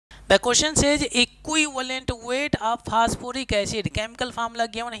The question says equivalent weight of phosphoric acid, chemical formula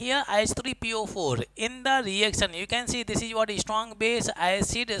given here H3PO4. In the reaction, you can see this is what is strong base,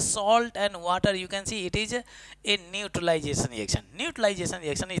 acid, salt and water. You can see it is a neutralization reaction. Neutralization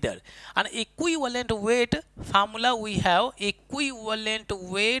reaction is there. And equivalent weight formula we have, equivalent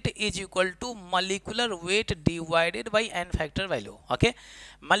weight is equal to molecular weight divided by n factor value. Okay.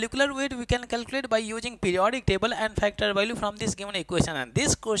 Molecular weight we can calculate by using periodic table and factor value from this given equation, and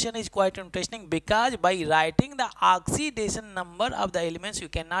this question is quite interesting because by writing the oxidation number of the elements you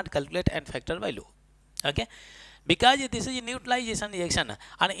cannot calculate n factor value. Okay, because this is a neutralization reaction,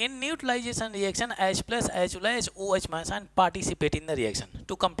 and in neutralization reaction H plus H plus OH minus and participate in the reaction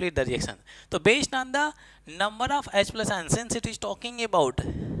to complete the reaction. So based on the number of H plus and since it is talking about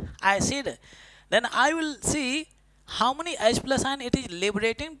acid, then I will see how many H plus ion it is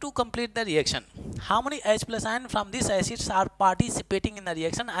liberating to complete the reaction. How many H plus ion from these acids are participating in the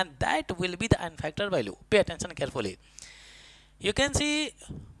reaction, and that will be the n factor value. Pay attention carefully. You can see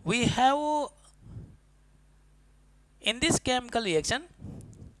we have in this chemical reaction,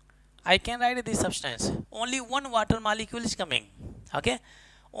 I can write this substance. Only one water molecule is coming. Okay.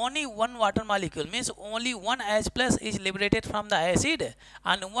 Only one water molecule means only one H plus is liberated from the acid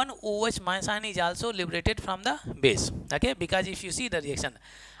and one OH minus ion is also liberated from the base. Okay, because if you see the reaction,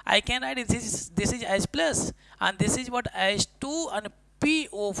 I can write this is H plus and this is what H2 and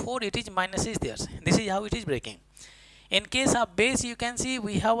PO4 it is minus is there. This is how it is breaking. In case of base, you can see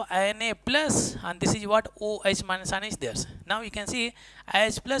we have Na plus and this is what OH minus ion is there. Now you can see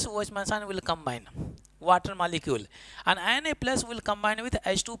H plus OH minus ion will combine water molecule and Na plus will combine with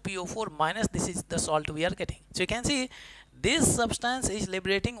H2PO4 minus. This is the salt we are getting. So you can see this substance is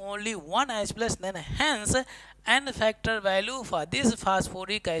liberating only one H plus, then hence n factor value for this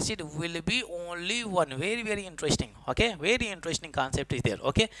phosphoric acid will be only one. Very very interesting. Okay, very interesting concept is there.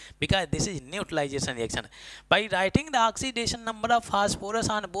 Okay, because this is neutralization reaction. By writing the oxidation number of phosphorus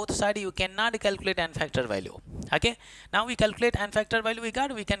on both sides you cannot calculate n factor value. Okay, now we calculate n factor value we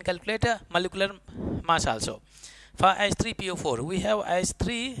got, we can calculate molecular mass also. For H3PO4 we have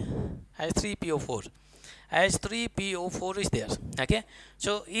H3PO4. H3PO4 is there. Okay,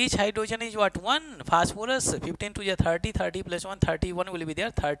 so each hydrogen is what? 1 phosphorus. 15 to the 30, 30 plus 1, 31 will be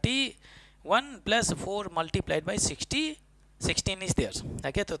there. 31 plus 4 multiplied by 60, 16 is there.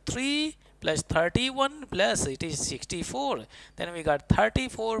 Okay, so 3 plus 31 plus it is 64. Then we got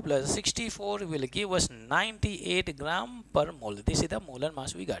 34 plus 64 will give us 98 gram per mole. This is the molar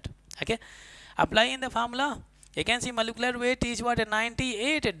mass we got. Okay, apply in the formula. You can see molecular weight is what?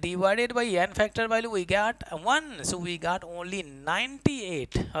 98 divided by n factor value we got 1. So we got only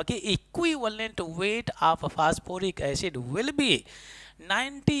 98. Okay, equivalent weight of phosphoric acid will be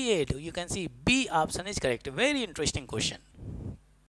 98. You can see B option is correct. Very interesting question.